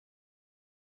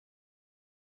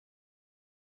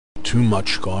Too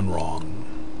much gone wrong.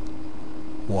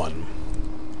 1.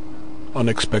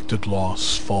 Unexpected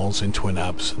loss falls into an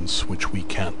absence which we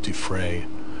can't defray.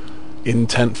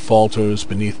 Intent falters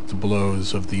beneath the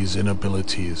blows of these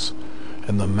inabilities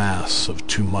and the mass of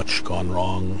too much gone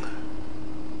wrong.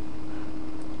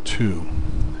 2.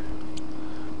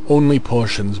 Only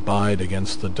portions bide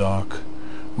against the dark.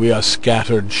 We are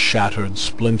scattered, shattered,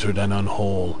 splintered, and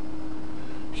unwhole.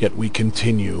 Yet we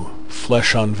continue,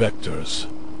 flesh on vectors,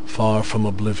 far from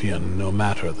oblivion, no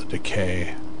matter the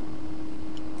decay.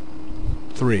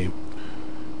 3.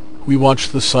 We watch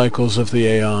the cycles of the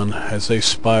aeon as they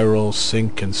spiral,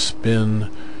 sink, and spin,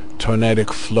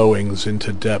 tornadic flowings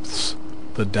into depths,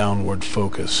 the downward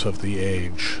focus of the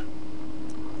age.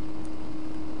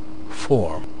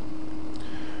 4.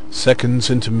 Seconds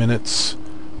into minutes,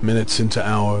 minutes into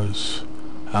hours,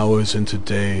 hours into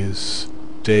days,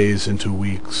 days into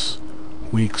weeks,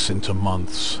 weeks into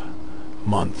months,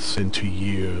 months into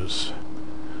years.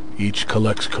 Each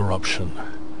collects corruption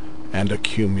and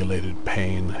accumulated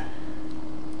pain.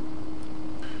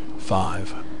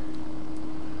 5.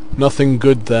 Nothing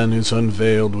good then is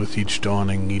unveiled with each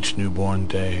dawning, each newborn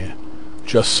day.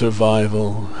 Just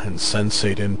survival and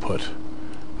sensate input,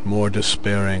 more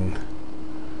despairing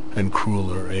and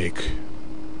crueler ache.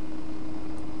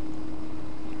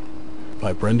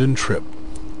 By Brendan Tripp,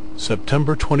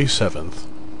 September 27th,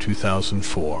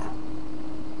 2004.